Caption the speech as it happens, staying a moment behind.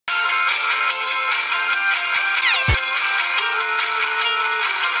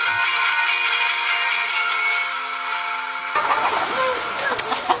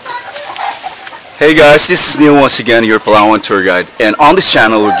Hey guys, this is Neil once again, your Palawan tour guide, and on this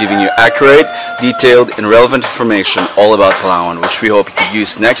channel we're giving you accurate, detailed, and relevant information all about Palawan, which we hope you can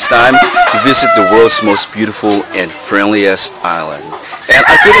use next time you visit the world's most beautiful and friendliest island. And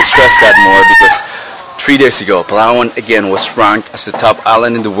I couldn't stress that more because 3 days ago, Palawan again was ranked as the top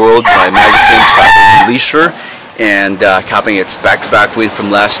island in the world by magazine Travel and Leisure, and capping its back-to-back win from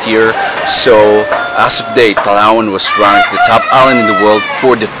last year. So as of date, Palawan was ranked the top island in the world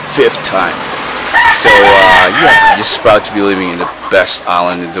for the 5th time. So yeah, just proud to be living in the best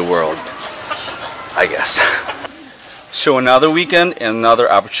island in the world, I guess. So another weekend and another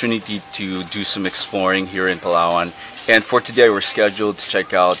opportunity to do some exploring here in Palawan. And for today, we're scheduled to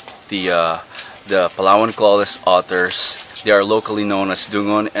check out the Palawan Clawless Otters. They are locally known as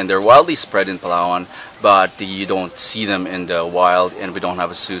dungon, and they're widely spread in Palawan, but you don't see them in the wild, and we don't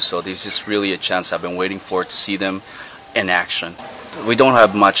have a zoo. So this is really a chance I've been waiting for to see them in action. We don't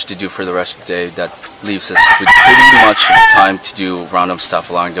have much to do for the rest of the day. That leaves us with pretty much time to do random stuff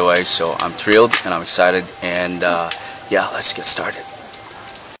along the way. So I'm thrilled and I'm excited, and yeah, let's get started.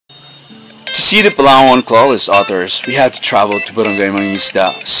 To see the Palawan Clawless Otters, we had to travel to Barangay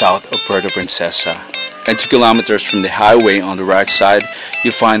Mangingisda, south of Puerto, Princesa. And 2 kilometers from the highway on the right side,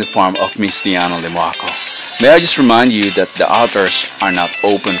 you'll find the farm of Miss Diana Limuaco. May I just remind you that the otters are not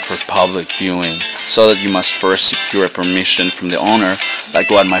open for public viewing, so that you must first secure permission from the owner, like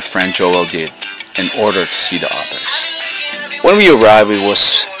what my friend Joel did, in order to see the otters. When we arrived, it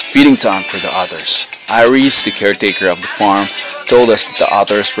was feeding time for the otters. Iris, the caretaker of the farm, told us that the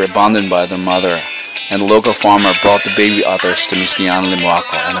otters were abandoned by their mother, and the local farmer brought the baby otters to Miss Diana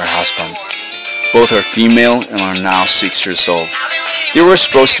Limuaco and her husband. Both are female and are now 6 years old. They were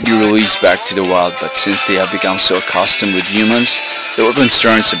supposed to be released back to the wild, but since they have become so accustomed with humans, there were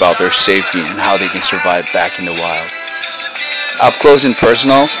concerns about their safety and how they can survive back in the wild. Up close and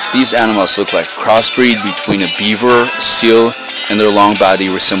personal, these animals look like crossbreed between a beaver, a seal, and their long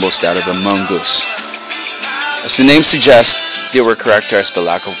body resembles that of a mongoose. As the name suggests, they were characterized by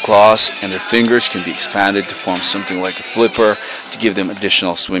lack of claws, and their fingers can be expanded to form something like a flipper to give them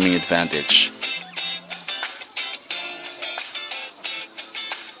additional swimming advantage.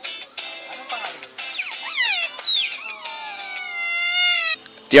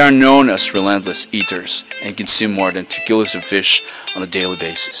 They are known as relentless eaters and consume more than 2 kilos of fish on a daily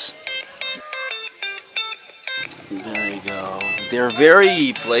basis. There you go. They're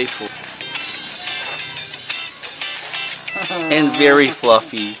very playful and very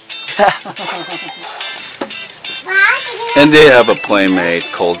fluffy. And they have a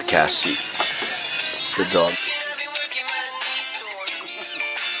playmate called Cassie, the dog.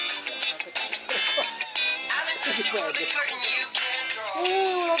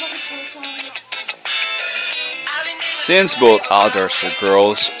 Since both otters are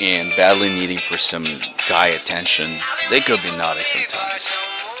girls and badly needing for some guy attention, they could be naughty sometimes.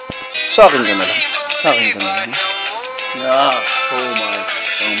 Sa akin ka na lang. Sa akin ka na lang. Yeah. Oh my.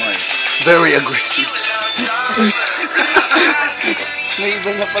 Oh my. Very aggressive. May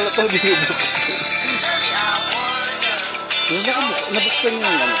iba na pala ito. Nabuksan yung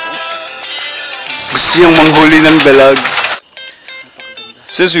ano ko. Gusto yung manghuli ng dalag.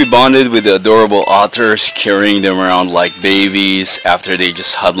 Since we bonded with the adorable otters, carrying them around like babies after they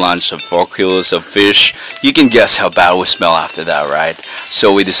just had lunch of 4 kilos of fish, you can guess how bad we smell after that, right?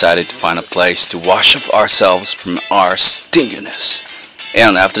 So we decided to find a place to wash off ourselves from our stinkiness.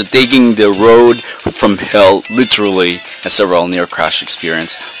 And after taking the road from hell, literally, and several near-crash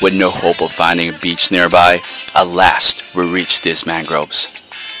experiences with no hope of finding a beach nearby, at last we reached these mangroves.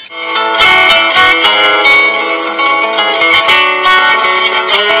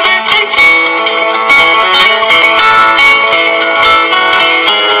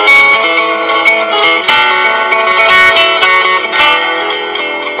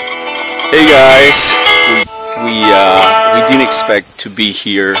 Hey guys, we didn't expect to be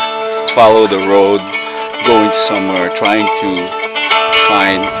here, follow the road, going somewhere, trying to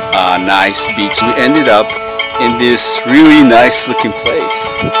find a nice beach. We ended up in this really nice looking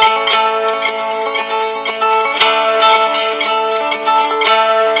place.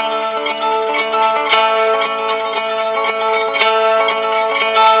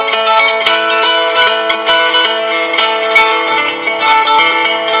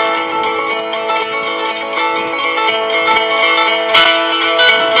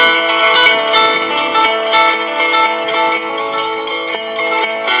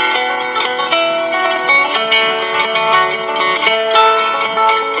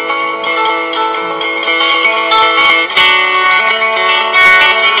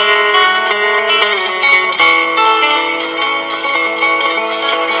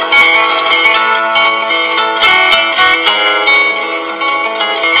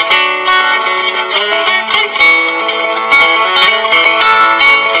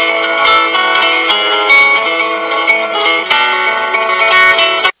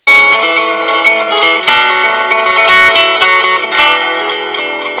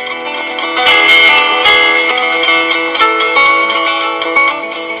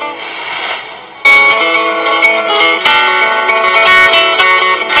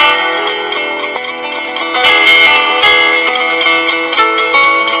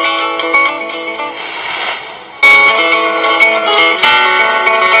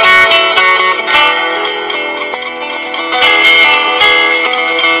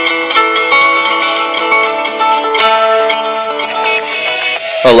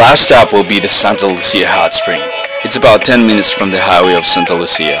 Our last stop will be the Santa Lucia Hot Spring. It's about 10 minutes from the highway of Santa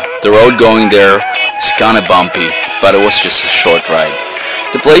Lucia. The road going there is kinda bumpy, but it was just a short ride.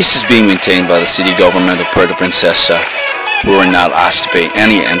 The place is being maintained by the city government of Puerto Princesa. We were not asked to pay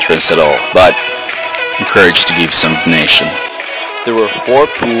any entrance at all, but encouraged to give some donation. There were 4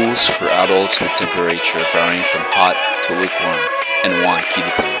 pools for adults with temperature varying from hot to lukewarm and 1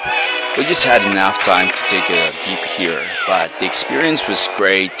 kiddie pool. We just had enough time to take a dip here, but the experience was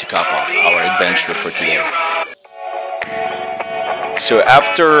great to cap off our adventure for today. So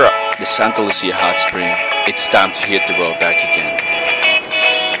after the Santa Lucia Hot Spring, it's time to hit the road back again.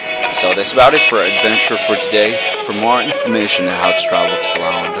 So that's about it for our adventure for today. For more information on how to travel to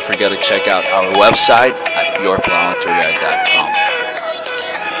Palawan, don't forget to check out our website at yourpalawantourguide.com.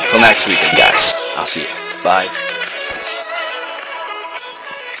 Till next weekend, guys. I'll see you. Bye.